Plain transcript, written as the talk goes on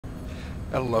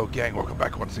Hello gang, welcome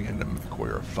back once again to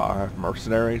Mechwarrior 5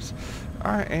 Mercenaries.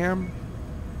 I am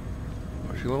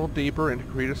pushing a little deeper into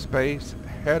creative space,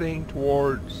 heading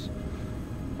towards,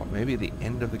 well, maybe the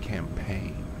end of the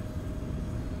campaign.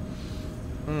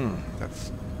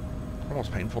 That's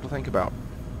almost painful to think about.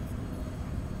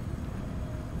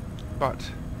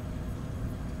 But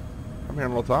I'm here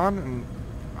in Lothan and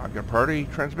I've got priority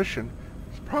transmission.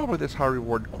 It's probably this high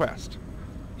reward quest.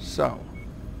 So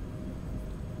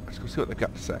let's go see what they've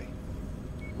got to say.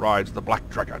 Rides the Black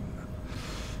Dragon.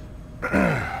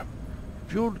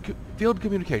 Field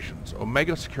communications.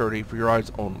 Omega security for your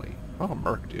eyes only. Oh,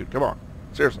 Merc, dude. Come on.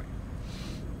 Seriously.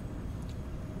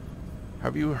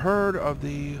 Have you heard of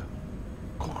the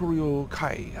Mechwarrior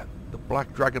Kai, the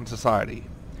Black Dragon Society?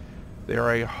 They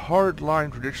are a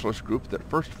hard-line traditionalist group that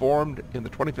first formed in the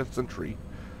 25th century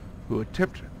who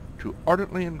attempt to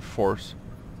ardently enforce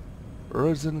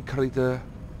Uruzen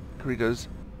Karita's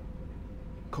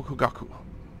Kokugaku,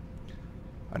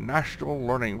 a national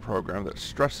learning program that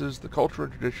stresses the culture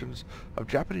and traditions of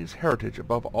Japanese heritage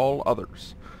above all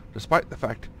others, despite the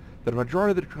fact that a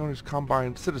majority of the country's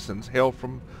combined citizens hail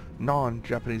from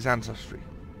non-Japanese ancestry.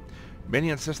 Many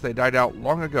insist they died out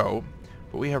long ago,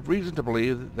 but we have reason to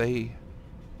believe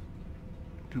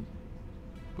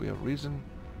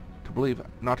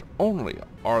not only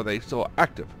are they still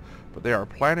active, but they are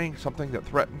planning something that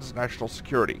threatens national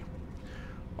security.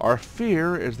 Our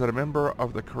fear is that a member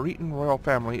of the Cretan royal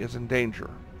family is in danger.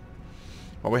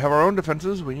 While we have our own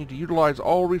defenses, we need to utilize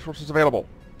all resources available.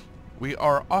 We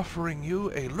are offering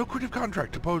you a lucrative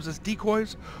contract to pose as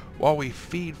decoys while we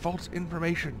feed false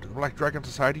information to the Black Dragon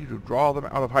Society to draw them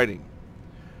out of hiding.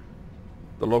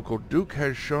 The local duke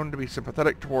has shown to be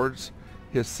sympathetic towards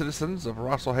his citizens of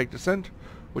Rasselhag descent,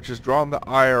 which has drawn the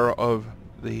ire of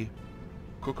the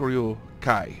Mechwarrior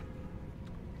Kai.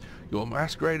 You will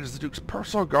masquerade as the Duke's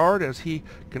personal guard as he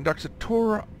conducts a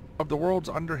tour of the worlds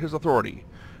under his authority.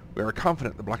 We are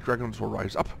confident the Black Dragons will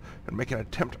rise up and make an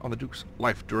attempt on the Duke's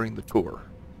life during the tour.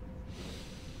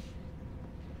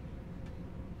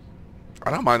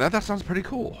 I don't mind that. That sounds pretty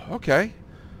cool. Okay.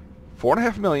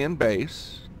 4.5 million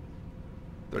base.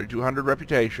 3,200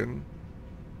 reputation.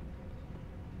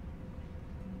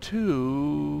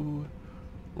 2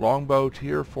 longbow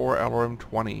tier 4 LRM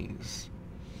 20s.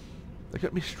 They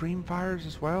got me stream fires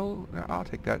as well. I'll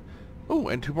take that. Oh,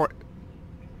 and 2 more.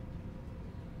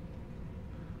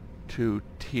 2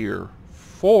 tier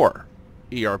 4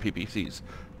 ERPPCs.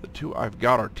 The 2 I've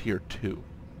got are tier 2.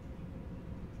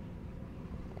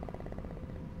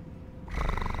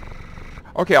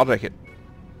 Okay, I'll take it.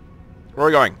 Where are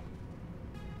we going?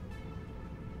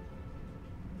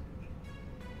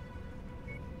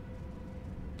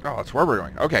 Oh, that's where we're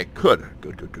going. Okay, good.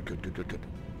 Good.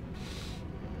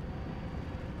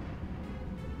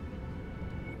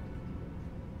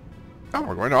 Oh,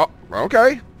 we're going up.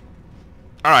 Okay.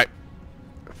 Alright.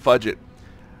 Fudge it.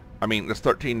 I mean, there's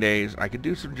 13 days. I could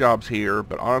do some jobs here,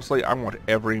 but honestly, I want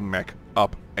every mech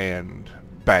up and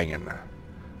banging.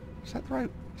 Is that right?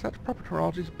 Is that the proper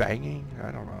terminology? Banging?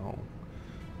 I don't know.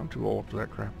 I'm too old for that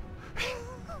crap.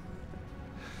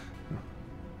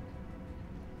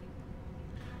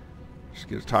 Just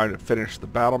gives time to finish the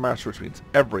Battle Master, which means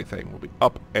everything will be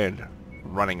up and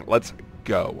running. Let's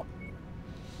go.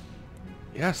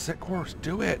 Yes, set course.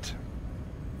 Do it.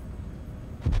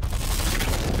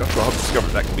 Industrial Hub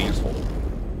discovered that can be useful.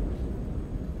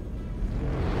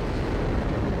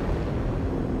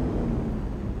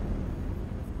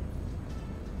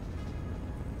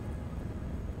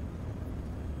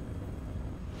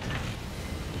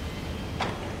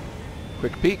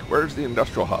 Quick peek. Where's the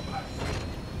Industrial Hub?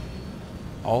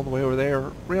 All the way over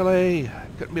there? Really?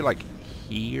 Couldn't be like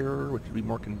here, which would be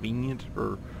more convenient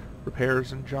for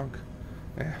repairs and junk?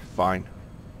 Fine.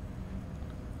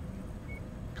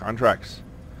 Contracts.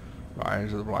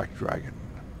 Rise of the Black Dragon.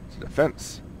 It's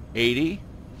defense. 80.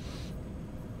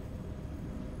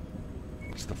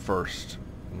 It's the first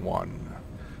one.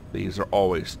 These are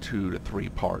always 2 to 3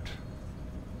 part.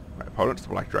 My opponent's the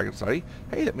Black Dragon Society.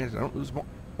 Hey, that means I don't lose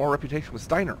more reputation with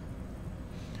Steiner.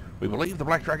 We believe the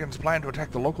Black Dragons plan to attack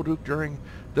the local Duke during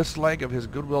this leg of his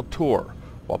Goodwill tour.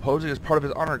 While posing as part of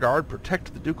his honor guard,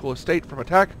 protect the ducal estate from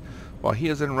attack while he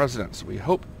is in residence. We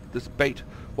hope this bait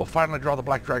will finally draw the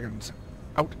Black Dragons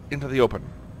out into the open.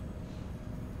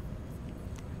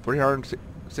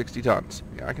 360 tons.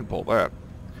 Yeah, I can pull that.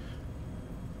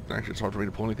 Actually, it's hard for me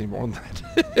to pull anything more than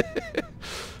that.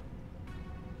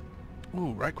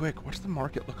 Ooh, right quick. What's the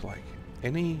market look like?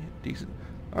 Any decent...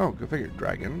 Oh, go figure.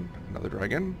 Dragon. Another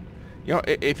dragon. You know,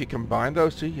 if you combine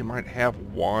those two, you might have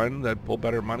one that'd pull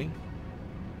better money.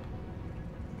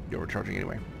 You're overcharging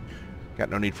anyway. Got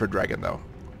no need for a dragon, though.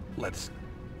 Let's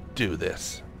do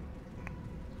this.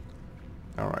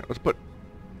 Alright, let's put...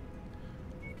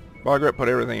 Margaret, put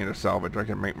everything into salvage. I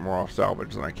can make more off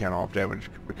salvage than I can off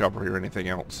damage recovery or anything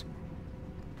else.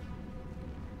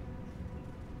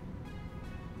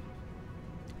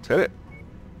 Let's hit it.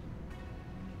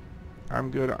 I'm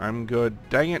good, I'm good.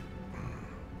 Dang it.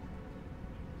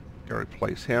 Gotta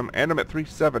replace him. And I'm at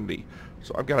 370.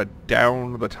 So I've got to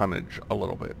down the tonnage a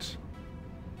little bit.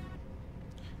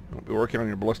 Won't be working on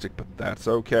your ballistic, but that's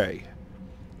okay.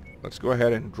 Let's go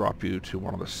ahead and drop you to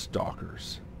one of the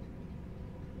stalkers.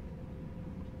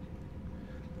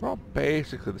 They're all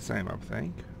basically the same, I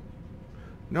think.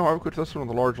 No, I've equipped this one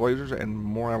with the large lasers and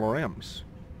more LRMs.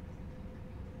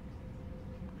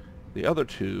 The other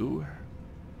two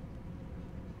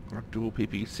are dual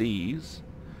PPCs.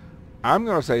 I'm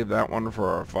going to save that one for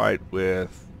our fight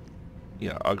with,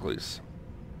 yeah, Uglies.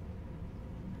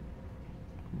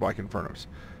 Black Infernos.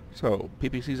 So,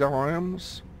 PPCs,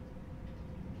 LRMs,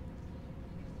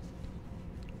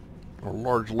 or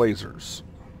large lasers.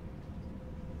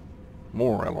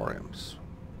 More LRMs.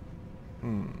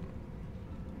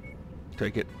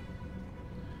 Take it.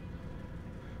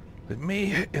 With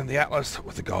me in the Atlas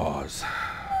with the gauze.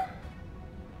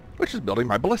 Which is building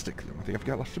my ballistic. The only thing I've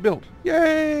got left to build.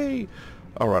 Yay!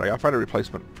 Alright, I gotta find a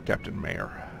replacement for Captain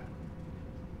Mayor.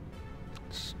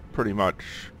 It's pretty much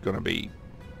gonna be...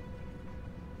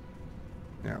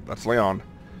 Yeah, that's Leon.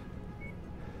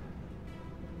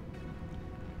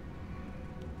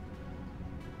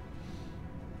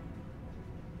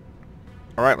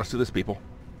 Alright, let's do this, people.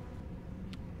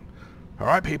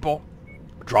 Alright, people.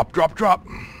 Drop, drop, drop.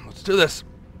 Let's do this.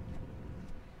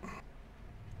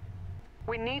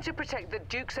 We need to protect the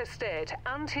Duke's estate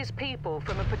and his people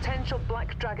from a potential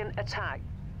Black Dragon attack.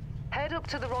 Head up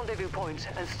to the rendezvous point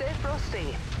and stay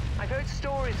frosty. I've heard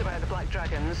stories about the Black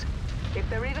Dragons. If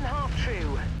they're even half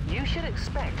true, you should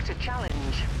expect a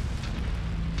challenge.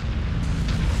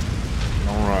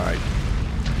 Alright.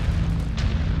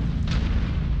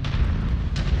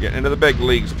 Getting into the big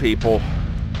leagues, people.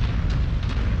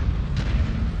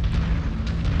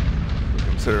 We're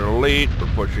considered elite. We're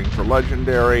pushing for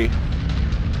legendary.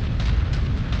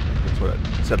 That's what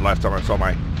I said last time I saw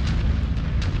my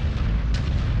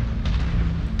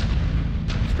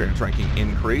experience ranking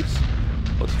increase.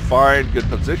 Let's find good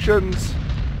positions.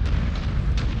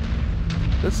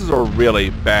 This is a really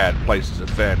bad place to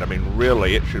defend. I mean,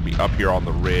 really, it should be up here on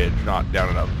the ridge, not down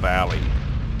in a valley.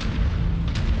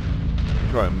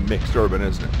 It's really a mixed urban,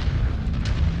 isn't it?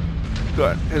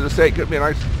 Good. His estate could be a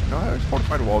nice... No, there's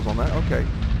fortified walls on that. Okay.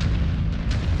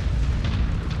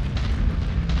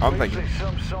 I'm thinking... There's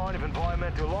some sign of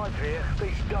environmental life here.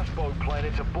 These dust bowl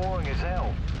planets are boring as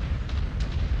hell.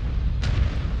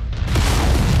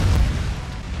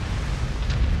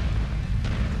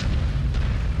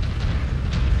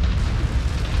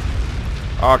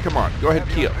 Oh, come on. Go ahead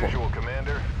and tee up for me.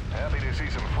 Commander. Happy to see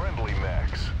some friendly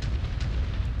mechs.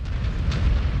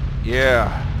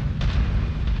 Yeah.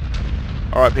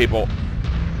 Alright, people.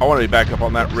 I want to be back up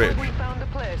on that ridge. We found a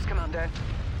place, Commander.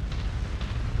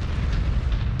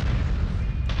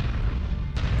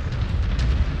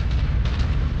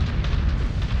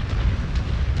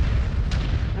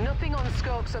 Nothing on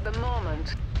scopes at the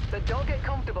moment, but don't get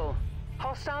comfortable.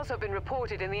 Hostiles have been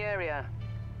reported in the area.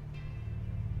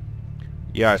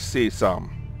 Yeah, I see some.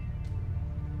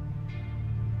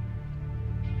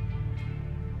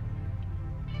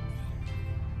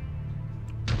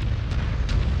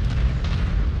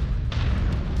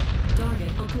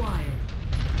 Target acquired.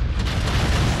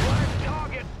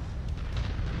 Target!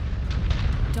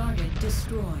 Target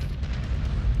destroyed.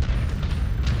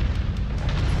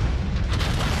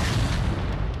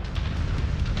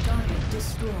 Target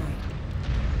destroyed.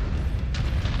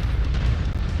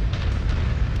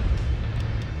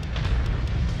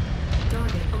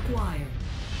 Target acquired.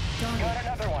 Target. Got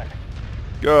another one.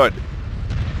 Good.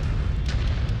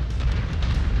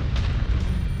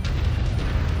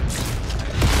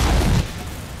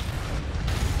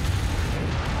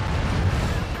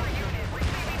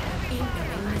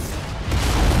 Incoming missile.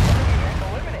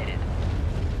 Eliminated.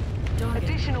 Target.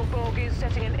 Additional bogies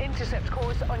setting an intercept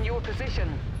course on your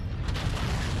position.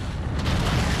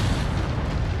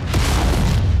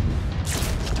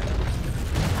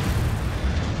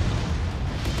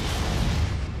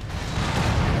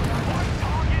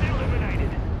 Target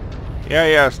eliminated. Yeah,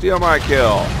 yeah, steal my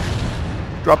kill.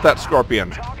 Drop that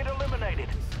scorpion. Target eliminated.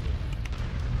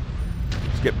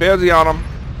 Let's get busy on them.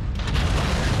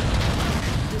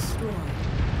 Destroyed.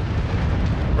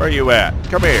 Where are you at?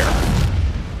 Come here.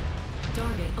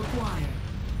 Target acquired.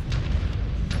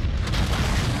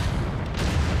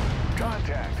 Got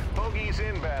Bogies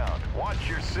inbound. Watch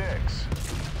your 6.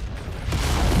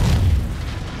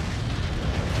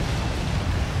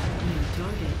 New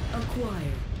target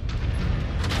acquired.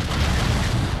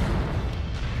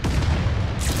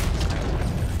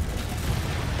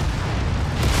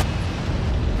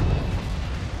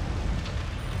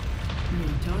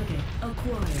 New target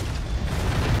acquired.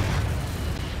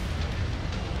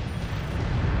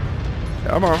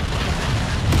 Come on.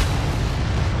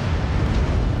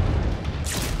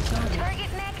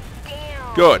 Target neck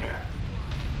down. Good.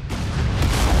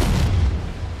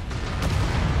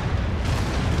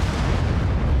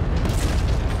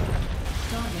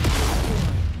 Target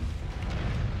destroyed.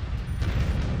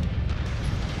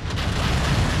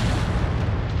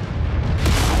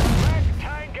 Black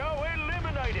Tango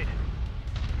eliminated.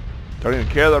 Don't even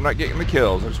care that I'm not getting the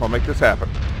kills. I just want to make this happen.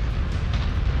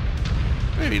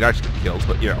 Maybe nice to get kills,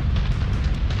 but you know.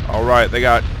 Alright, they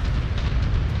got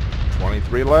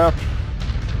 23 left.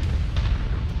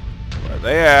 Where are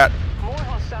they at? More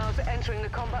hostiles entering the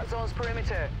combat zone's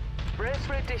perimeter. Brace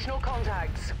for additional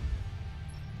contacts.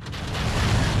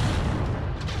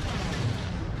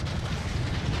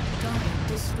 Target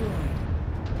destroyed.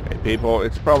 Hey people,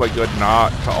 it's probably good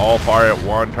not to all fire at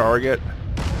one target.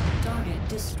 Target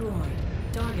destroyed.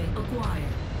 Target acquired.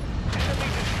 Enemy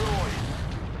destroyed.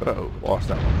 Uh-oh, lost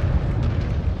that one.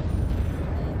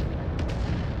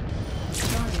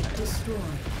 Target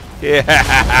destroyed. Yeah.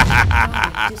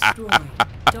 Target destroyed.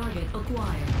 Target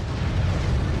acquired.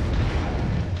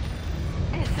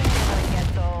 This never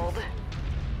gets old.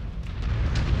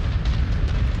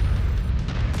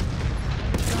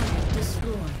 Target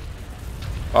destroyed.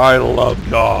 I love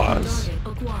gauze. Target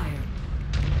acquired.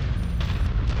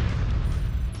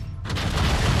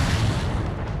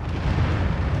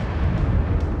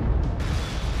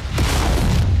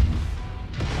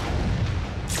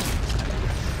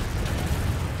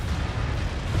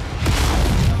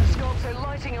 Scopes are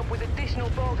lighting up with additional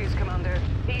bogies, Commander.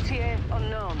 ETA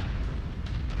unknown.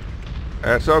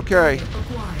 That's okay. Target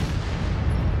acquired.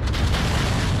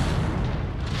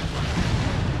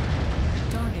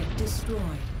 Target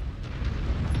destroyed.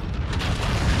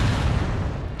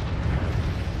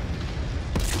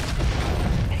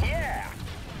 Yeah.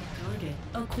 Target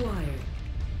acquired.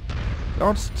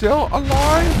 I'm still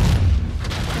alive?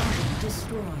 Target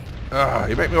destroyed.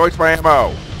 You make me waste my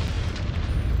ammo.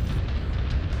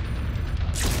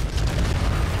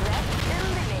 Threat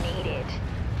eliminated.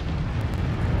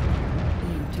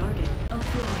 New target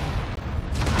acquired.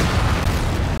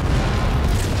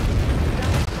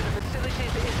 Damage to the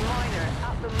facilities is minor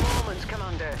at the moment,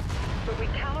 Commander. But we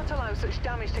cannot allow such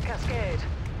damage to cascade.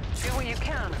 Do what you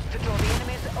can to draw the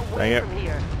enemies away Dang it. from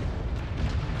here.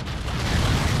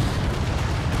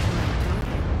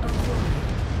 Target acquired.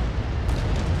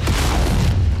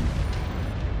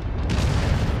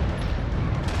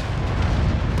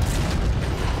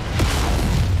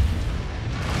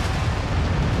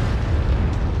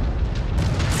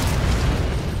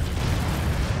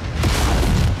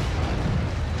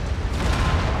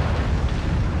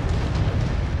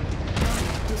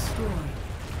 Target destroyed.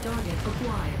 Target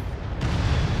acquired.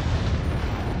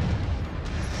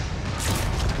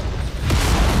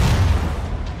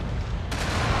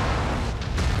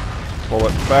 Pull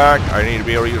it back. I need to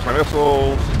be able to use my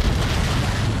missiles.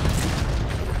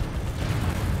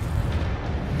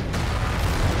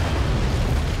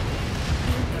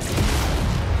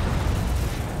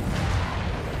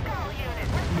 All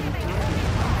units receiving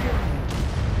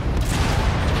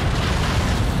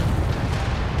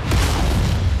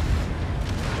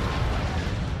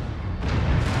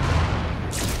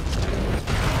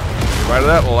Right of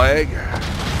that leg.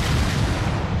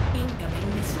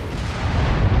 Incoming missile.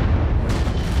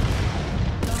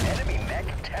 Enemy mech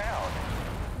down.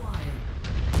 Acquired.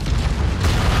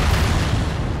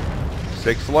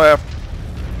 6 left.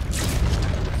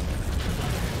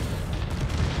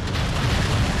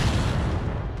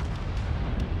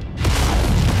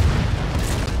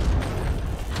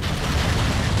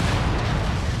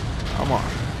 Come on.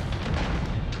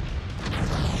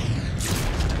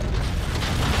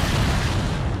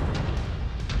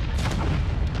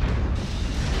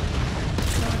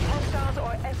 Hostiles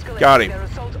are escalating Got him. their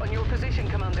assault on your position,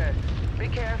 Commander. Be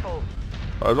careful.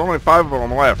 There's only 5 of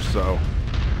them left, so.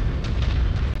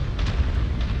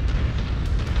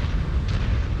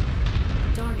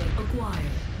 Target acquired.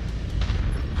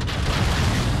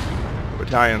 The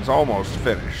battalion's almost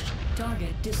finished.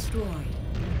 Target destroyed.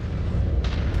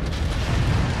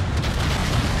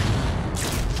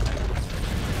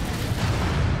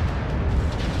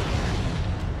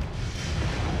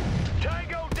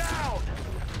 Tango down.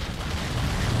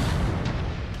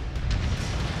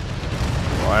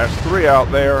 Last 3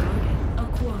 out there.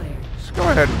 Target acquired. Let's go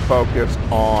ahead and focus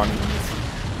on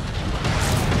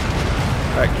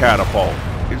that catapult.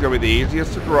 He's going to be the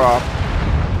easiest to drop.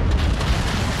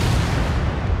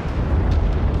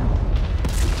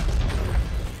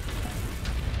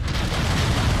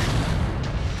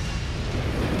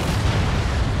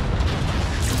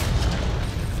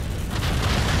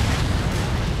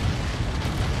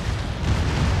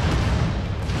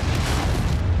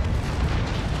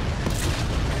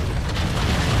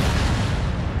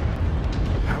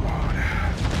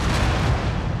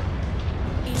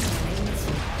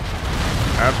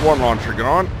 That's one launcher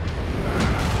gone.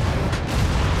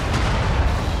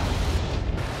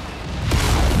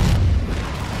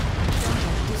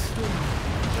 Target destroyed.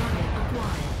 Target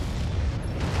acquired.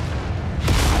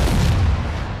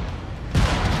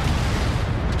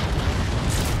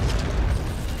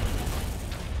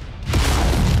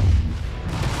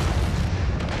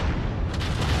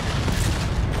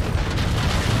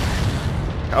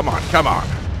 Come on, come on.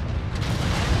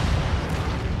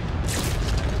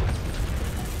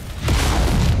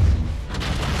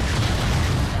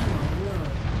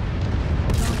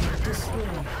 Target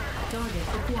destroyed. Target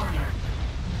acquired.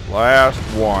 Last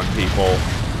one, people.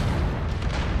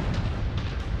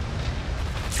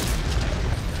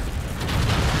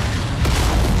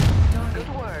 Good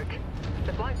work.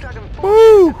 The Black Dragon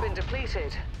Woo! forces have been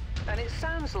depleted, and it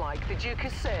sounds like the Duke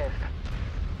is safe.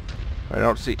 I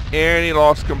don't see any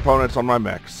lost components on my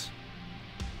mechs.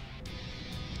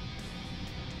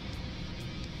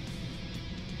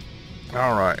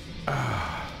 Alright.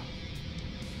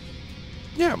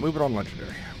 Yeah, moving on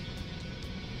legendary.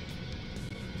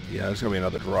 Yeah, there's going to be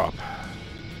another drop.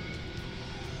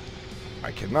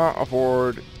 I cannot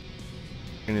afford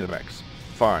any of the mechs.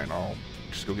 Fine, I'll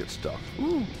just go get stuff.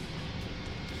 Ooh.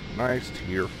 Nice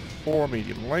tier 4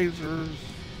 medium lasers.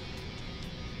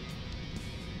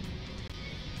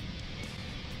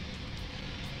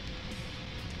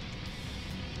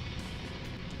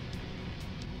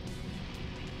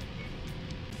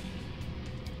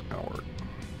 Howard.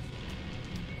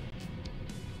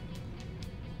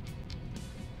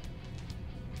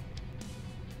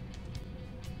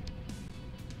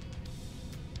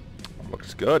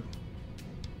 Looks good.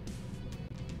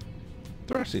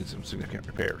 The rest needs some significant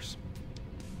repairs.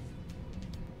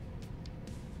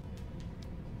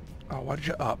 Oh, why did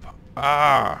you up?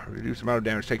 Ah, reduce amount of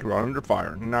damage taken while under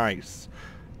fire. Nice.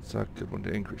 It's a good one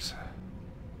to increase.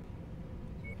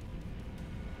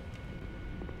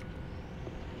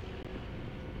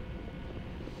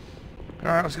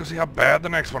 Alright, let's go see how bad the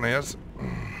next one is.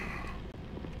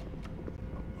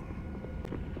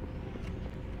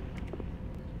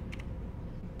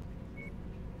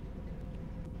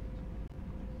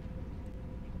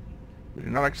 We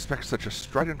did not expect such a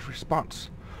strident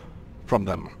response from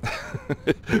them.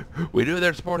 We knew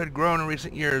their support had grown in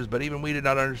recent years, but even we did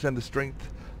not understand the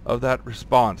strength of that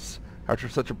response. After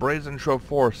such a brazen show of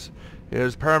force, it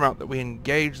is paramount that we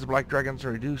engage the Black Dragons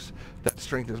and reduce that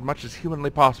strength as much as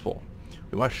humanly possible.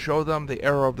 We must show them the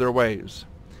error of their ways.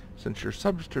 Since your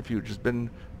subterfuge has been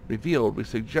revealed, we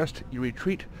suggest you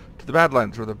retreat to the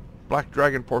Badlands, where the Black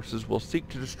Dragon forces will seek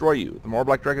to destroy you. The more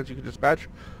Black Dragons you can dispatch,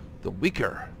 the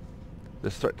weaker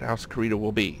this threat to House Karita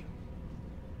will be.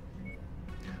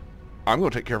 I'm going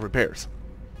to take care of repairs.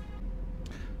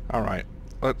 Alright,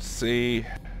 let's see.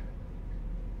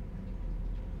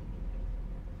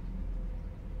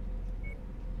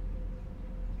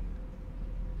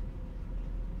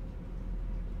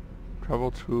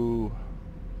 Travel to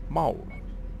Maul.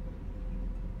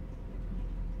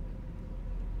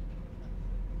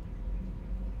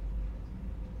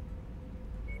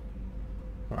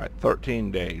 Alright,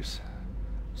 13 days.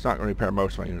 It's not going to repair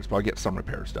most of my units, but I'll get some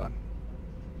repairs done.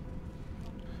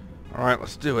 Alright,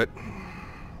 let's do it.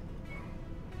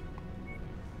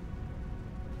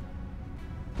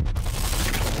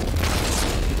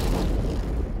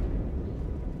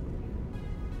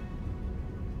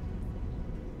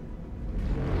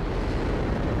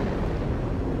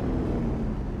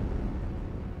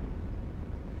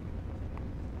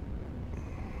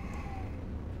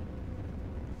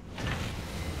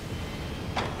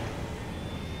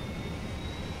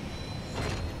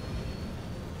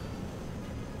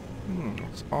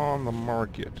 It's on the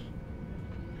market.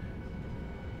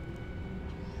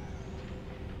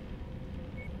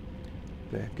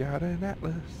 They've got an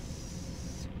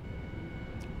atlas.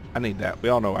 I need that. We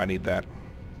all know I need that.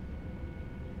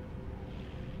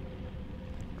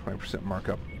 20%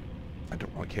 markup. I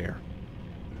don't really care.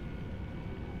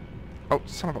 Oh,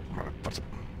 son of a...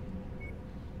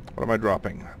 What am I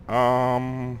dropping?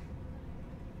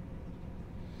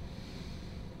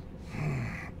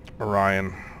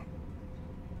 Orion.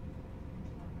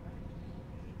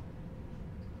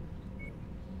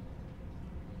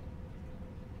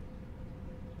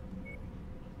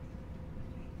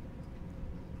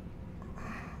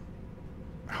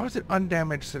 How is it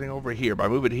undamaged sitting over here? But I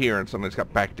move it here and suddenly it's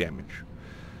got back damage.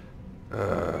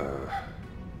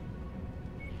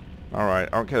 Alright,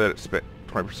 I don't care that it's spit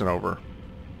 20% over.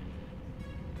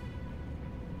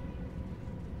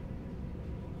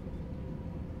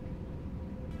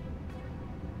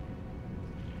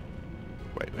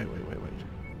 Wait.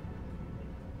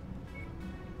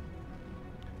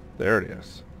 There it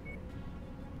is.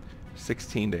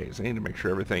 16 days. I need to make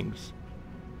sure everything's...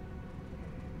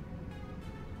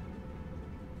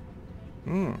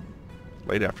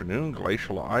 Late afternoon,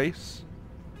 glacial ice.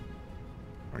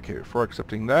 Okay, before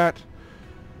accepting that,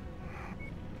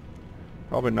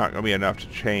 probably not going to be enough to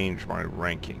change my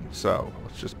ranking, so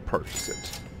let's just purchase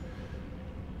it.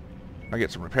 I get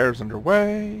some repairs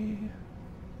underway.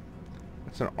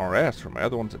 That's an RS, my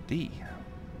other one's a D.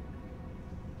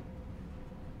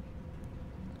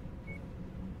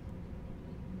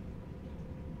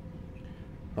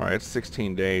 Alright, it's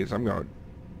 16 days. I'm going to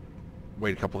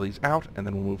wait a couple of these out, and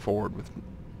then we'll move forward with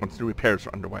once the repairs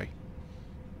are underway.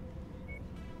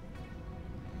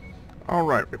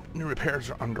 Alright, new repairs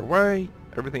are underway.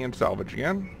 Everything in salvage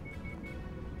again.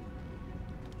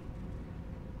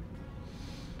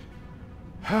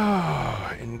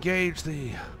 Engage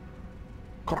the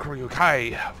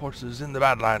Mechwarrior forces in the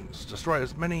Badlands. Destroy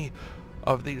as many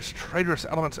of these traitorous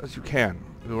elements as you can.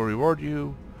 We will reward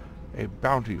you a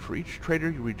bounty for each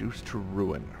traitor you reduce to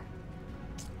ruin.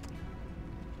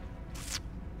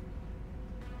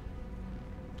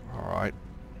 Alright.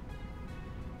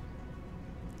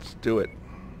 Let's do it.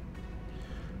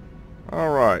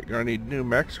 Alright, gonna need new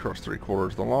mechs across 3/4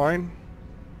 of the line.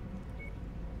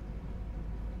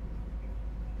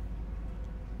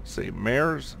 Let's see,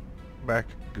 Mayor's back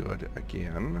good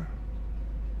again.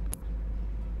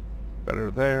 Better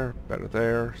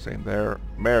there, same there.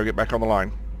 Mayor, get back on the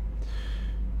line.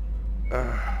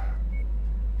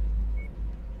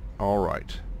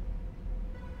 Alright.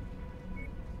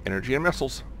 Energy and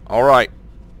missiles. Alright.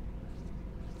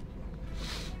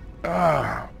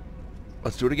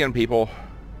 Let's do it again, people.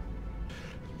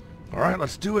 Alright,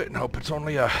 let's do it and hope it's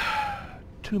only a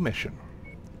 2-mission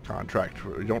contract.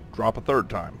 We don't drop a third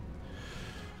time.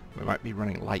 We might be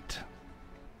running light.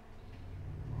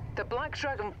 The Black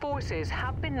Dragon forces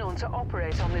have been known to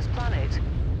operate on this planet.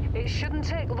 It shouldn't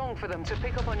take long for them to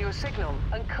pick up on your signal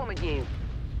and come at you.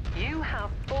 You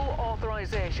have full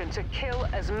authorization to kill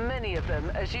as many of them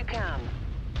as you can.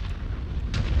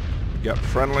 Got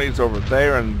friendlies over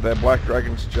there, and the Black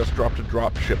Dragons just dropped a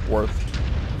drop ship worth.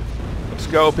 Let's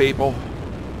go, people.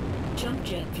 Jump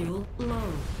jet fuel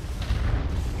low.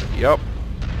 Yep.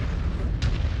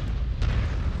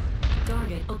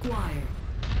 Target acquired.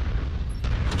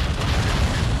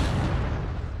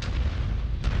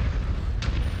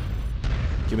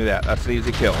 Give me that. That's an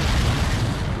easy kill.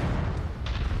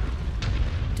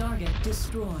 Target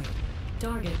destroyed.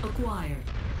 Target acquired.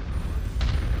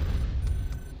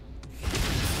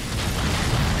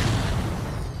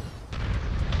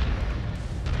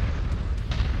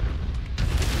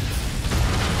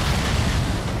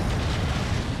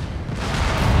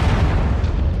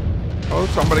 Oh,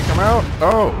 somebody come out.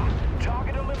 Oh.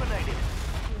 Target eliminated.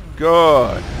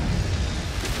 Good.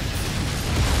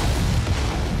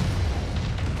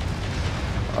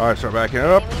 Alright, start backing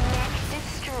up. Enemy mech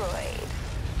destroyed.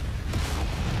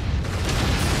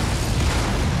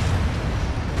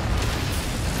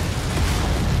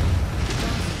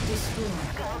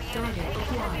 Target destroyed. Target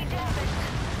acquired.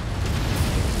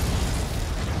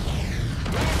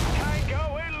 Tango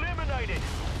eliminated.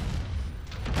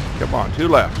 Come on, 2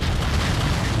 left.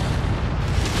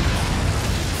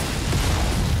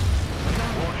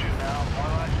 Watch it now. My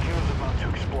last kill's about to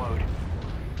explode.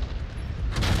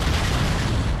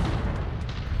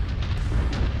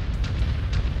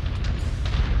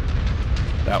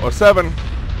 That was 7.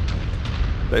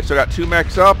 They still got 2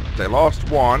 mechs up. They lost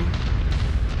 1.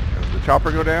 Does the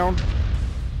chopper go down?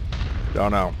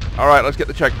 Don't know. Alright, let's get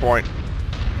the checkpoint.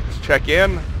 Let's check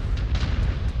in.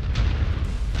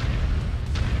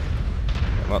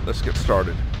 And let this get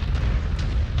started.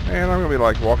 And I'm going to be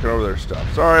like walking over their stuff.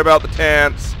 Sorry about the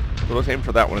tents. So let's aim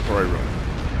for that one. It's already ruined.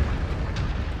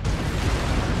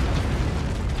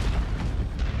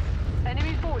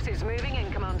 Enemy forces moving in,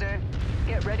 Commander.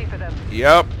 Get ready for them.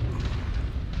 Yep.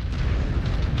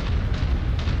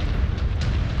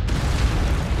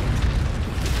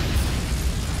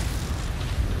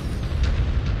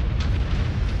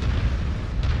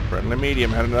 Friendly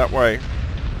medium heading that way.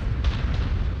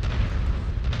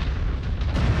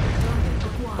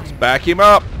 Back him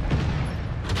up.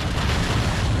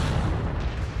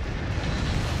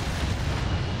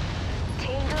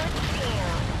 Tango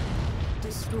down.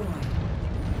 Destroyed.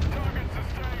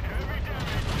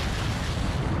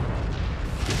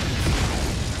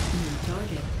 New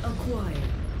target acquired.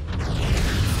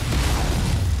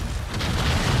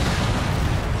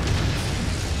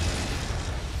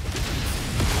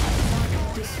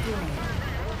 Target destroyed.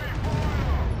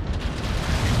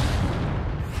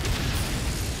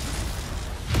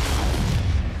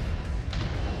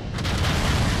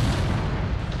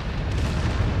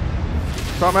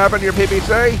 Something happened to your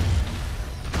PPC?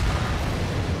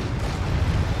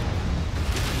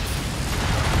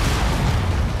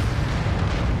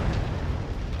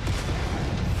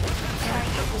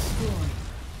 Target destroyed.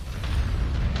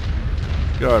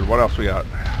 Good. What else we got?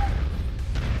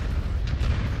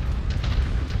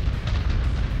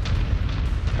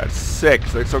 That's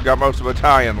 6. They still got most of the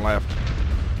battalion left.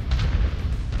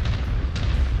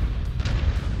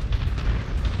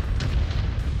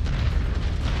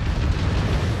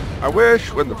 I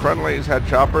wish when the friendlies had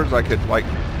choppers I could, like,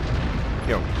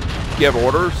 you know, give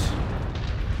orders.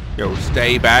 You know,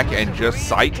 stay back and just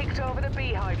sight. Kicked over the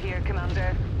beehive here,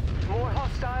 Commander. More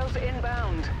hostiles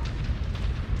inbound.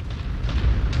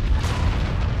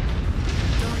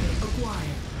 Target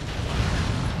acquired.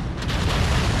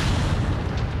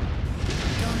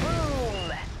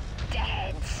 Boom.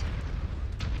 Dead.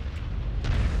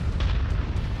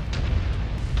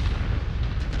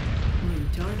 New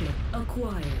target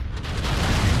acquired.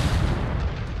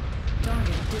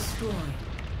 Target destroyed.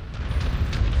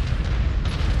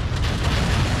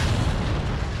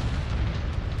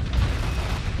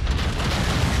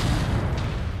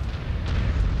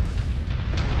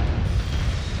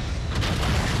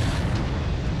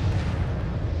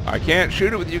 I can't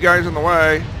shoot it with you guys in the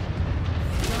way.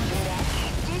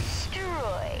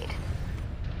 Destroyed.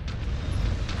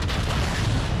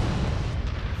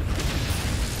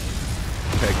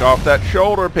 Take off that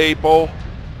shoulder, people.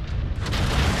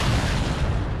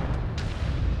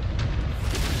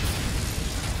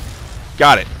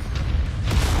 Got it.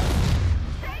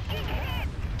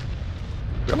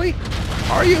 Really?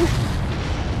 Are you?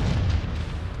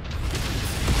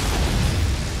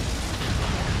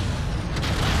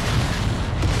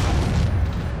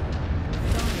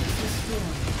 Target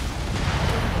destroyed.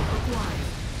 Target acquired.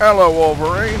 Hello,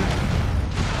 Wolverine.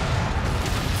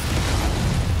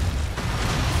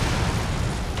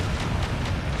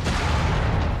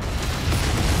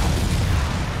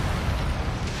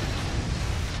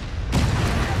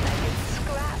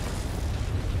 Scrap.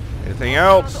 Anything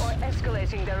else? Are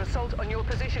escalating their assault on your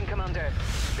position, Commander.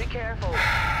 Be careful.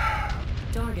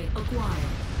 Target acquired.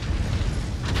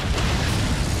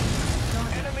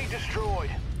 Target Enemy destroyed.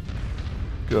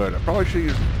 Good. I probably should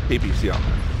use PPC on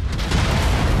that.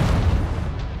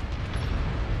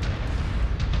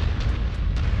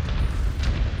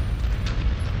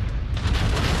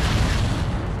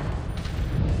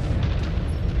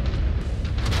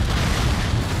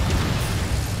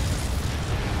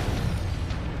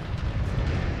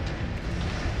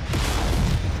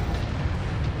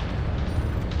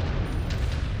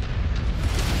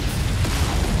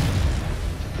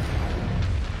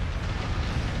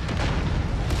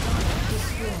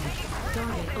 destroyed.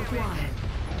 Target acquired.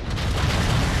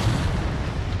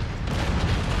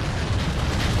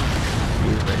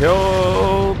 Use the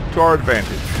hill to our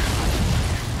advantage.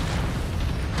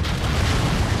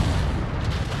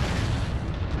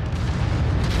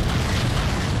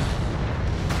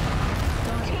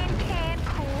 Tin can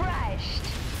crushed.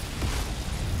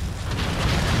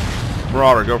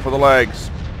 Marauder, go for the legs.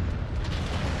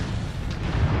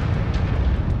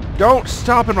 Don't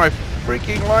stop in my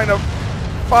freaking line of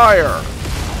fire.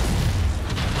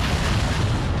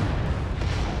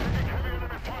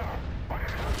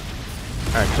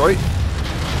 Actually,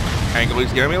 angle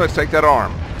he's giving me, let's take that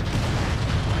arm.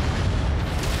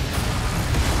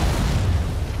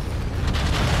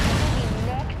 Enemy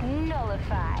neck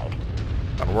nullified.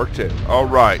 That'll work too. All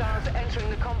right. Hostiles entering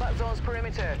the combat zone's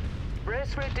perimeter.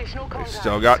 Brace for additional We contact.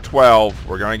 still got 12.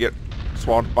 We're going to get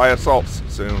swamped by assaults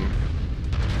soon.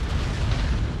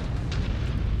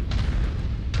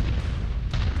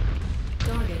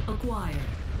 Target acquired.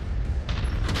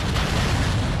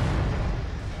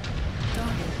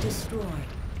 Target destroyed.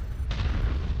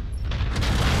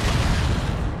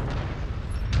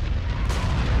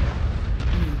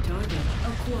 New target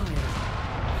acquired.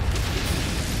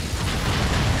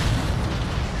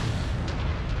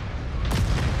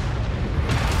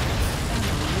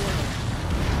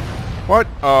 What?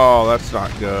 Oh, that's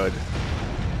not good.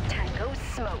 Tango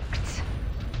smoked.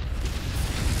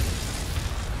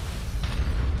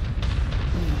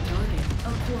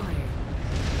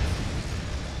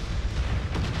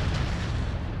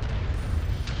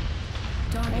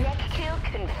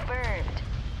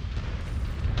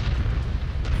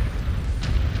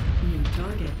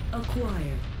 Target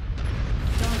acquired.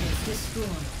 Target destroyed.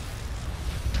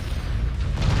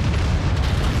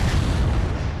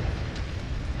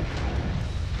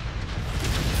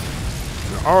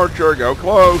 Archer, go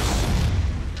close.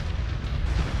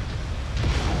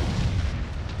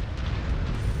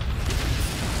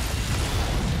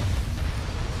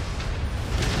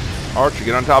 Archer,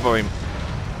 get on top of him.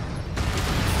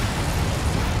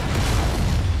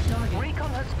 Recon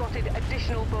has spotted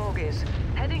additional bogies,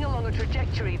 heading along a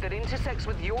trajectory that intersects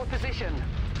with your position.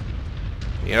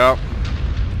 Yep.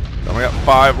 Only got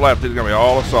 5 left. These are gonna be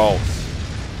all assaults.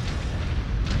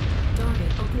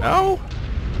 Target acquired. No?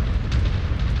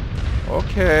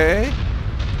 Okay.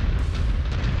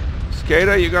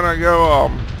 Skata, you're gonna go,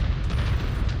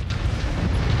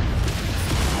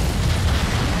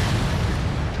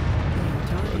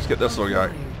 let's get this little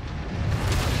guy.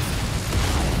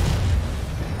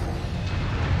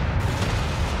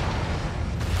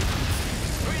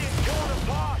 Being torn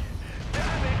apart.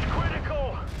 Damage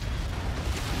critical.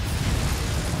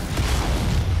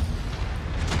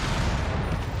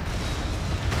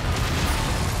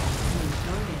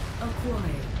 Target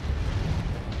acquired.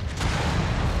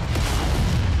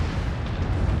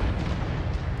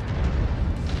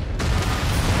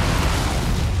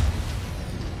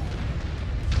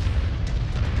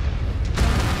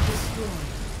 Target destroyed.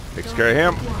 Takes care of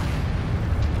him. Acquired.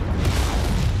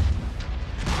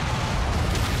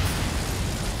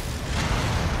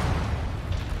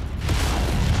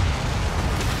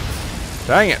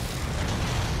 Dang it.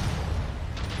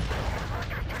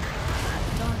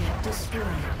 Target destroyed.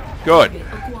 Good. Target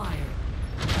acquired.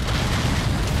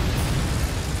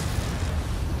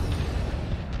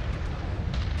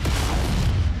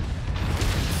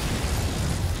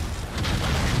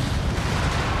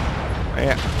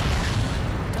 Man.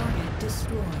 Target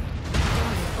destroyed.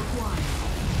 Target acquired.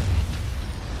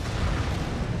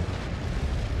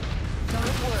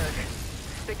 Good work.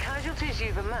 The casualties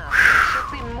you've amassed should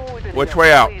be more than Which enough way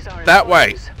to out? please our That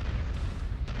way. employees.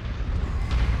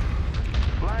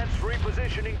 Lance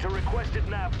repositioning to requested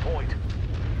nav point.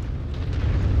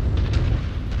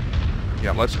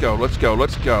 Yeah, let's go, let's go,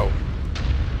 let's go.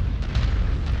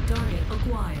 Target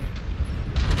acquired.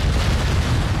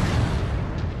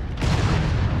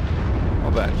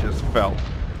 Well, that just felt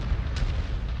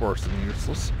worse than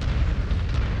useless.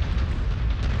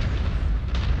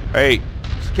 Hey,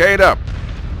 Skate,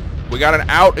 we got an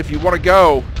out if you want to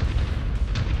go.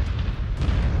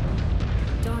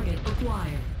 Target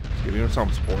acquired. Let's give you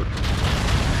some support.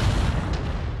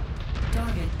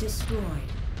 Target destroyed.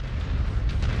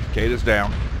 Skate is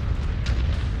down.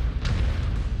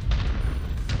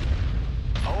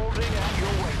 Holding at your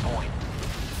waypoint.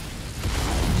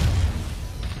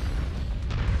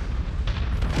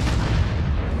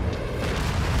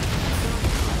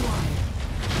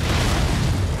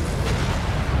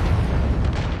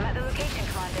 At the location,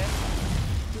 Commander.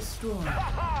 Destroyed.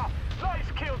 Haha!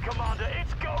 Nice kill, Commander.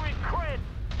 It's going crit.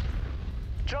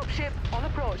 Dropship on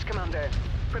approach, Commander.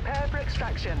 Prepare for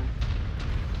extraction.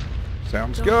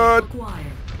 Sounds Target good. acquired.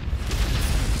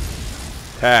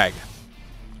 Tag.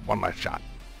 One last shot.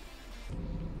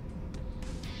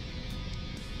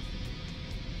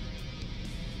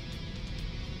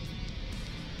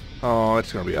 Oh,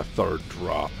 it's going to be a third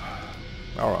drop.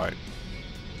 Alright.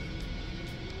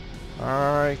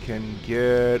 I can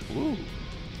get... Ooh.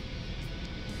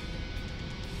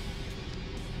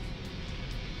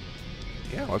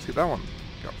 Yeah, let's get that one.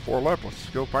 Got 4 left. Let's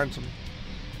go find some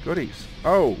goodies.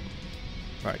 Oh!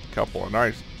 A couple of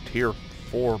nice tier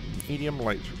 4 medium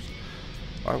lasers.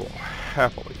 I will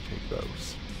happily take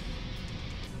those.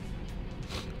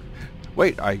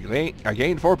 Wait, I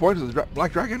gained 4 points with the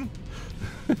Black Dragon?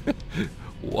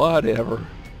 Whatever.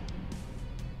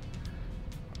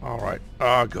 Alright.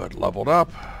 Ah, good. Leveled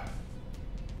up.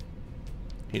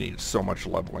 He needs so much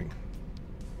leveling.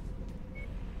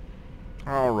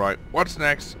 Alright. What's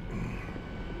next?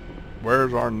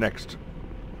 Where's our next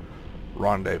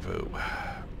rendezvous?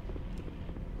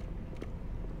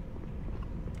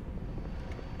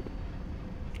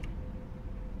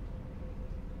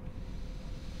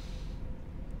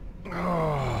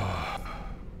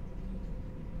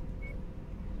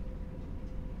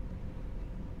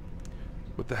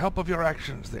 With the help of your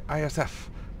actions, the ISF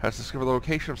has discovered the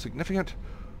location of significant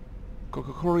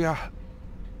Kokuryu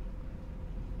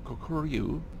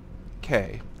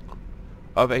K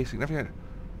of a significant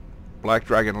Black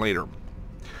Dragon leader.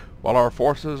 While our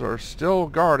forces are still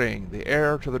guarding the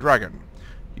heir to the dragon,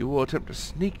 you will attempt a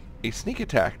sneak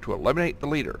attack to eliminate the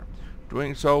leader.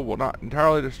 Doing so will not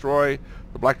entirely destroy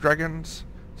the Black Dragons,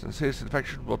 since his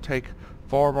infection will take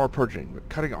far more purging, but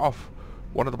cutting off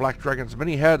One of the Black Dragon's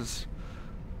many heads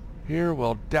here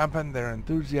will dampen their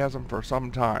enthusiasm for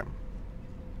some time.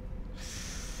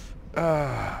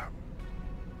 Yeah,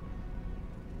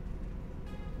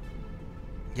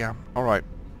 alright.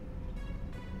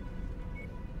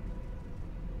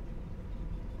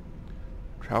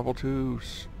 Travel to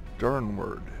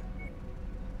Sternward.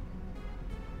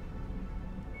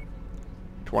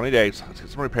 20 days. Let's get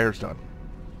some repairs done.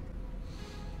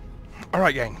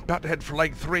 Alright, gang. About to head for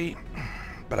leg 3.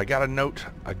 But I gotta note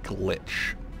a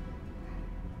glitch.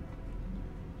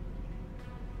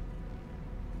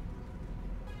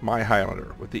 My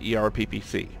Highlander with the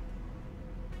ERPPC.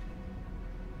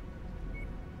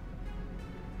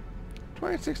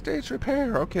 26 days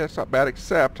repair. Okay, that's not bad,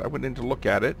 except I went in to look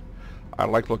at it. I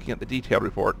like looking at the detailed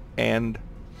report, and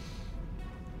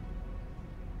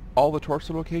all the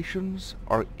torso locations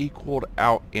are equaled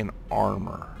out in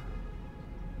armor.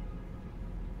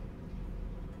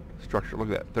 Structure, look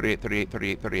at that. 38, 38,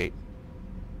 38, 38.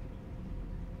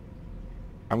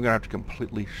 I'm going to have to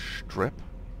completely strip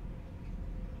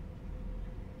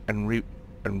and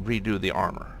redo the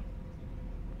armor.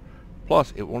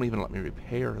 Plus, it won't even let me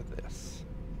repair this.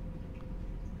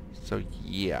 So,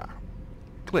 yeah.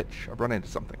 Glitch. I've run into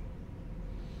something.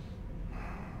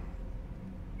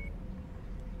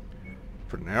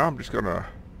 For now, I'm just going to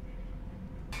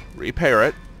repair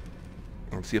it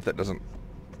and see if that doesn't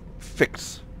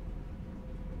fix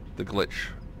the glitch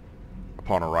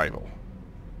upon arrival.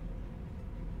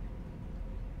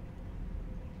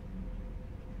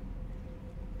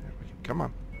 There we go. Come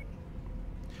on.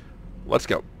 Let's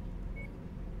go.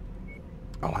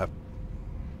 I'll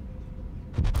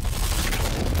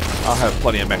have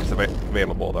plenty of mechs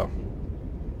available, though.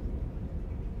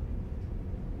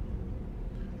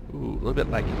 Ooh, a little bit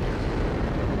laggy here.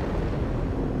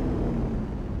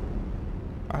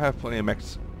 I have plenty of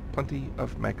mechs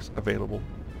available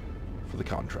for the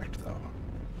contract, though.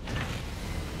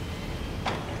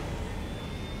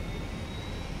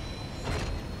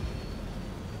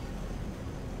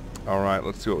 All right,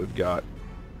 let's see what we've got.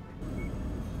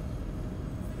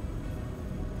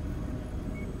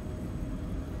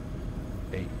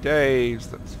 8 days,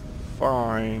 that's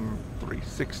fine.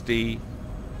 360.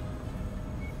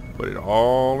 Put it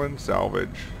all in salvage.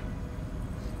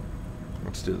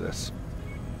 Let's do this.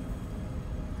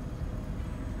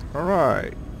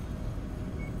 Alright.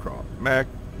 Drop mech.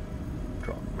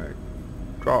 Drop mech.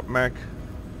 Drop mech.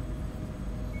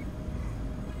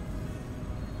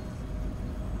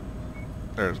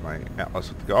 There's my Atlas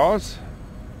with the gauze.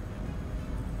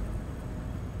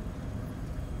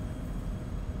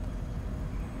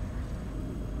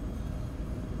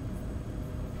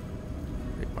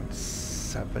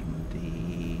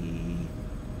 $70.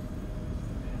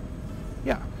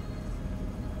 Yeah.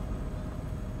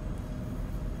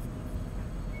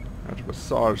 I have to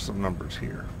massage some numbers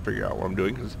here, figure out what I'm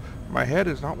doing, because my head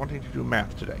is not wanting to do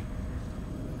math today.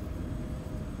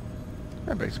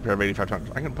 And basic pair of 85 tons.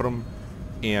 I can put them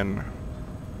in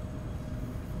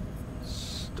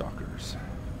Stalkers.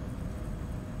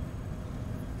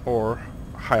 Or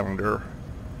Highlander.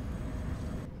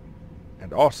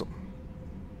 And Awesome.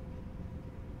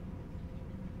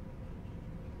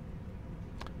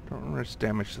 Don't risk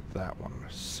damage to that one.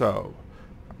 So,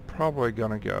 I'm probably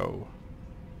gonna go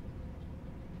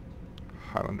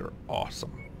Highlander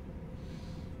Awesome.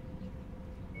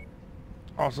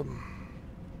 Awesome.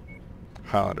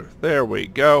 Highlander. There we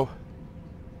go.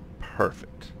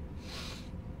 Perfect.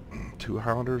 2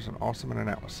 Highlanders, an Awesome, and an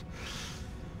Atlas.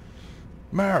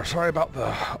 Sorry about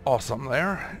the Awesome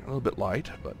there. A little bit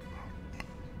light, but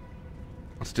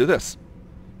let's do this.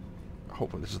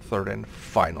 Hopefully this is the third and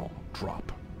final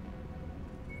drop.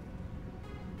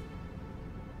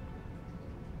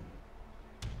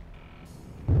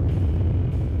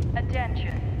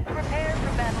 Attention. Prepare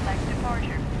for battle axe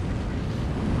departure.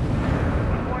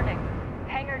 Warning.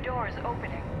 Hangar doors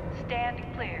opening. Stand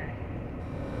clear.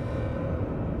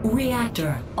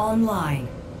 Reactor online.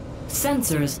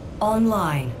 Sensors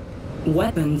online.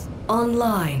 Weapons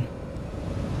online.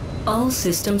 All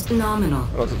systems nominal.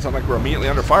 Well, doesn't sound like we're immediately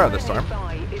under fire this time.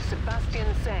 Nearby is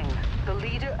Sebastian Singh, the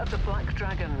leader of the Black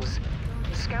Dragons.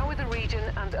 Scour the region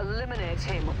and eliminate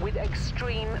him with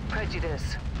extreme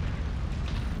prejudice.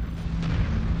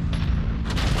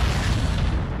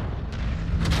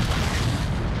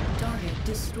 Target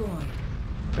destroyed.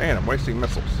 Dang, I'm wasting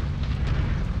missiles.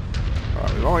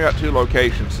 Alright, we've only got 2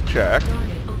 locations to check.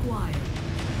 Target acquired.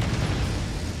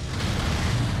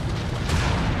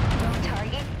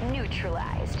 Target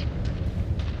neutralized.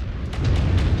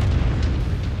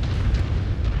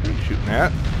 What are you shooting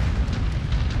at?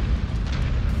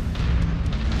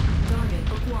 Target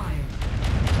acquired.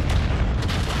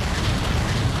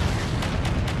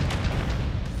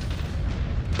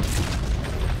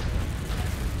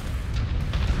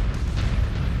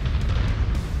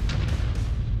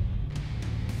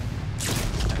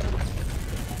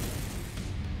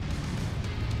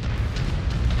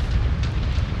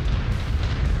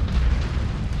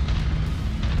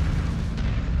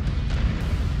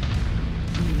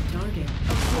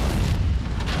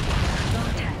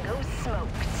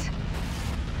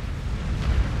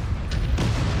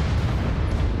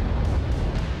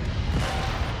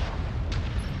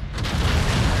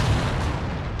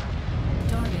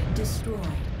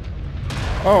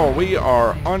 Oh, we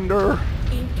are under.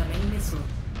 Incoming missile.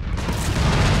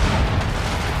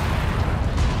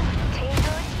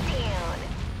 Tango's down.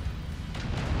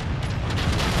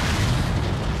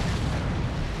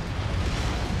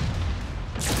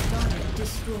 Target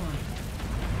destroyed.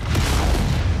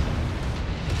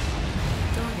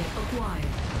 Target acquired.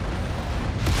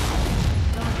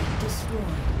 Target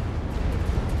destroyed.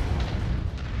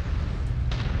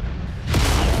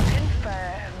 Kill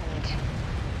confirmed.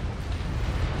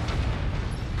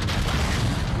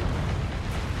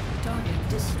 Target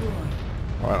destroyed.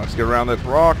 Alright, let's get around this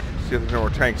rock. See if there's no more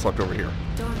tanks left over here.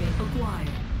 Target acquired.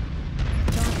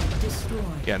 Target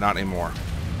destroyed. Yeah, not anymore.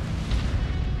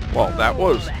 Well, that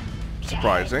was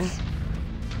surprising.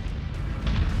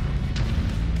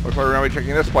 Looks like we're going to be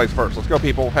checking this place first. Let's go,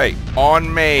 people. Hey,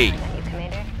 on me. On you,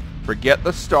 Commander. Forget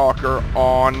the stalker.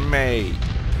 On me.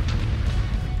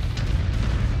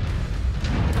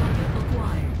 Target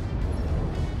acquired.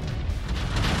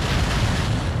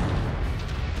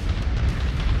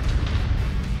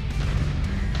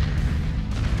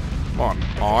 Come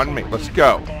on me. Let's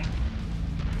go. Commander.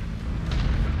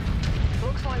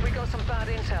 Looks like we got some bad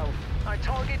intel. Our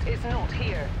target is not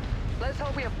here. Let's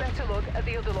hope we have better look at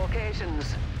the other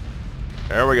locations.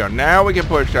 There we go. Now we can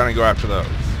push down and go after those.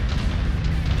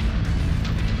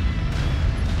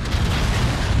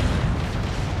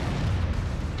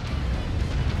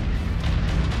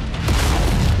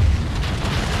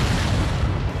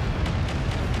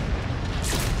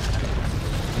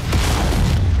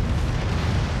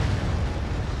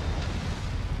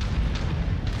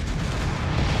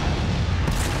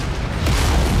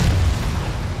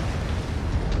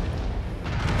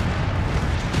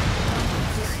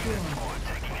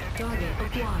 Target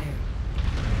acquired.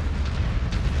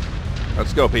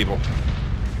 Let's go, people.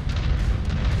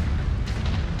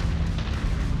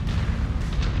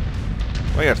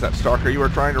 Well, yes, that stalker you were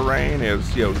trying to rain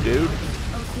is, yo, dude.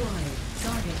 Acquired.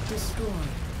 Target destroyed.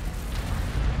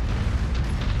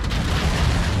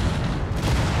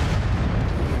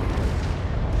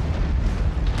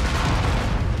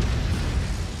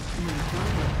 New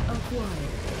target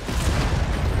acquired.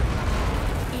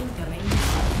 Incoming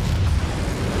missile.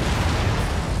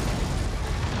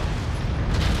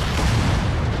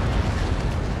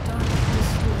 Target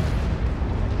destroyed.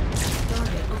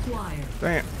 Target acquired.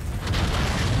 Damn.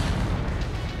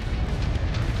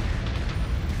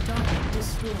 Target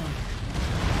destroyed.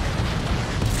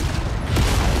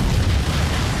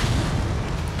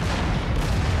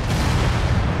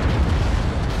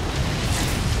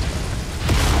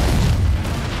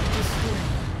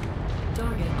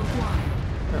 Target acquired.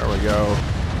 There we go.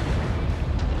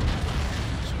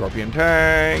 Scorpion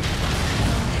tank.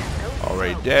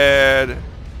 Already dead.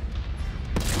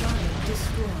 Target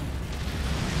destroyed.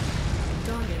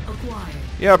 Target acquired.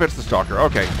 Yep, it's the stalker.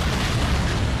 Okay.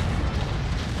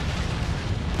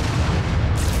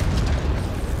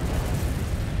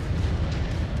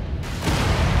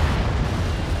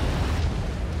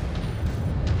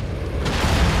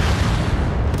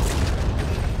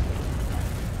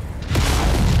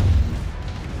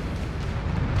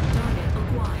 Target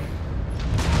acquired.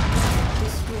 Target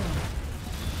destroyed.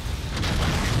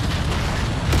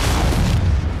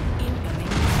 Incoming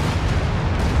missile.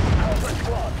 Alpha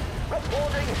Squad,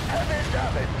 reporting heavy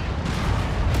damage.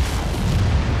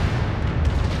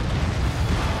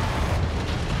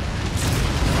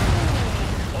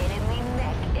 Enemy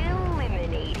mech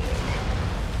eliminated.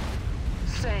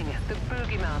 Saying the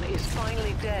boogeyman is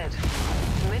finally dead.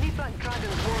 Many Black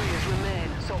Dragon's warriors remain,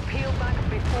 so peel back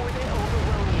before they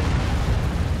overwhelm you.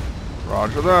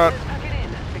 Roger that. Let's pack it in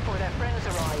before their friends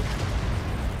arrive.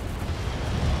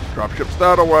 Dropship's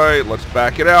that away. Let's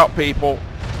back it out, people.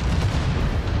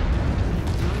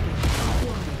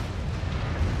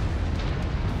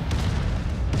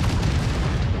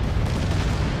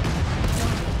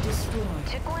 Target destroyed.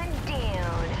 Took one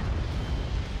down.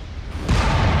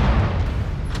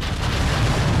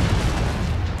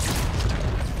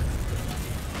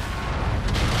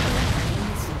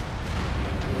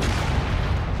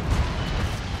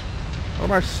 What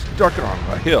am I stuck on?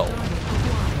 A hill. Target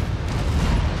acquired.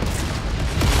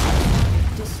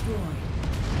 Target destroyed.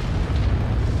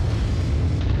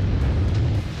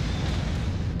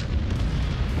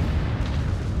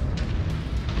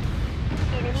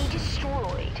 Enemy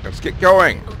destroyed. Let's get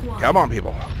going. Come on,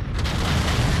 people.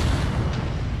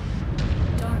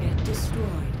 Target destroyed.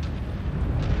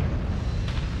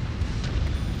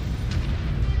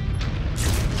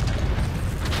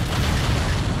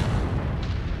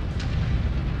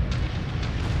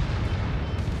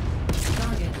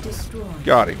 Target destroyed.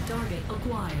 Got him. Target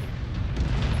acquired.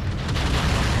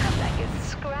 Like a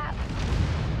scrap.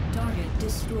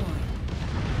 destroyed.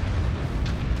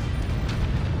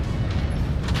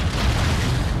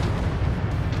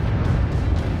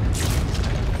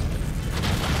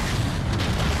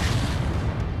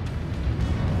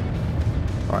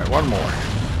 Alright, one more.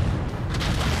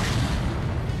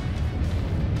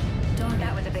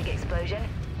 That was a big explosion.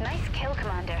 Nice kill,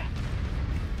 Commander.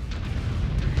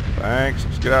 Thanks.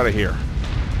 Let's get out of here.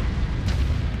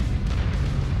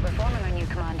 We're forming our new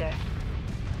commander.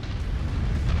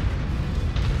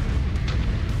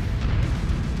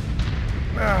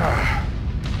 Ah.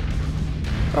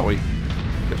 Oh, we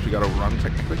guess we got overrun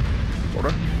technically.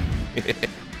 Sorta.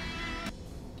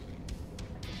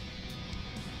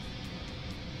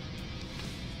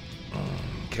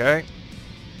 Okay.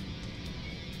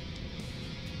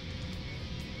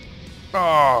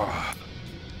 Oh.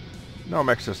 No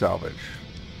mechs to salvage.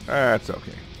 That's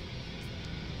okay.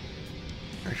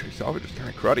 Actually, salvage is kind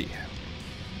of cruddy.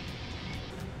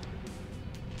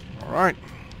 Alright.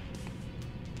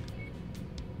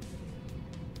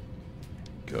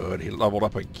 Good, he leveled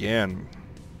up again.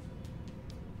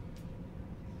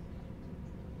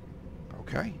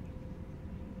 Okay.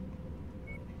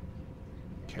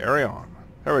 Carry on.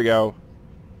 There we go.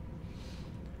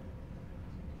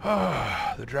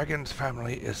 The dragon's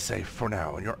family is safe for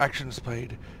now, and your actions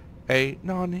played a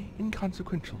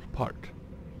non-inconsequential part.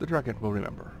 The dragon will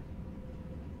remember.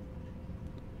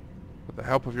 With the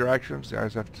help of your actions, the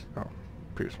eyes have to... Oh,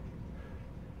 previous one.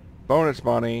 Bonus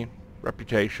money,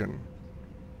 reputation,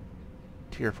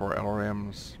 Tier 4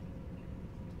 LRMs,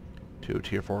 2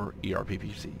 Tier 4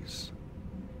 ERPPCs.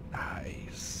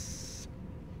 Nice.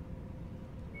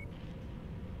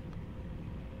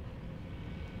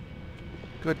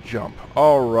 Good jump.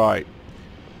 Alright.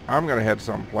 I'm going to head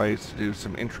someplace to do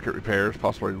some intricate repairs,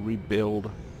 possibly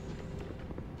rebuild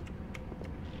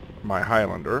my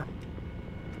Highlander.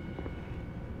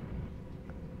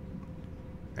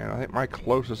 And I think my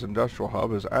closest industrial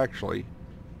hub is actually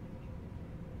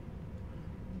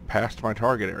past my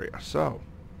target area. So,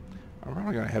 I'm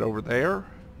probably going to head over there,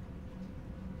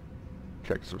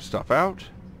 check some stuff out,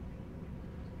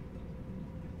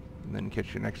 and then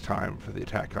catch you next time for the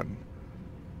attack on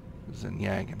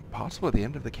Xinjiang and possibly the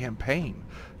end of the campaign.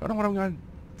 I don't know what I'm going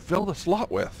to fill the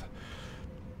slot with.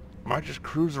 I might just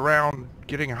cruise around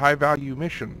getting high value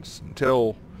missions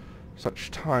until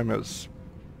such time as,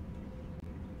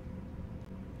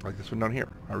 like this one down here,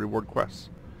 I reward quests,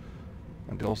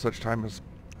 until such time as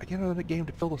I get another game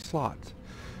to fill the slots.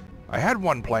 I had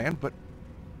one planned, but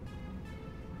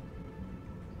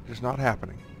it's not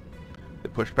happening. They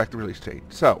pushed back the release date.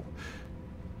 So,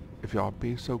 if y'all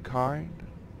be so kind,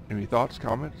 any thoughts,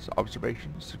 comments,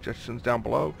 observations, suggestions down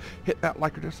below, hit that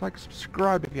like or dislike,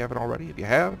 subscribe if you haven't already. If you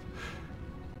have,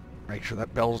 make sure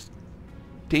that bell's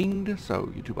dinged so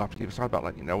YouTube will have to keep us on about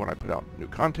letting you know when I put out new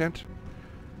content.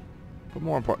 But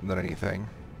more important than anything,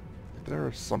 if there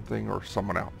is something or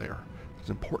someone out there that's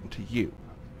important to you,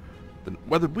 then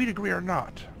whether we agree or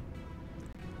not,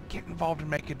 get involved and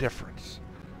make a difference.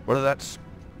 Whether that's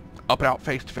up and out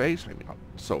face to face, maybe not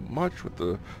so much with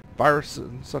the virus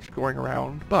and such going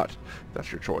around, but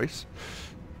that's your choice.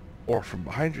 Or from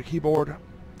behind your keyboard,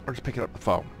 or just picking up the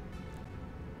phone.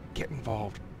 Get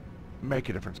involved, make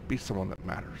a difference, be someone that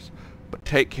matters. But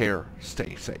take care,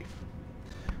 stay safe.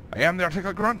 I am the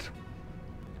Articulate Grunt,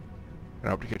 and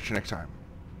I hope to catch you next time.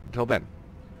 Until then,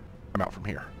 I'm out from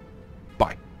here.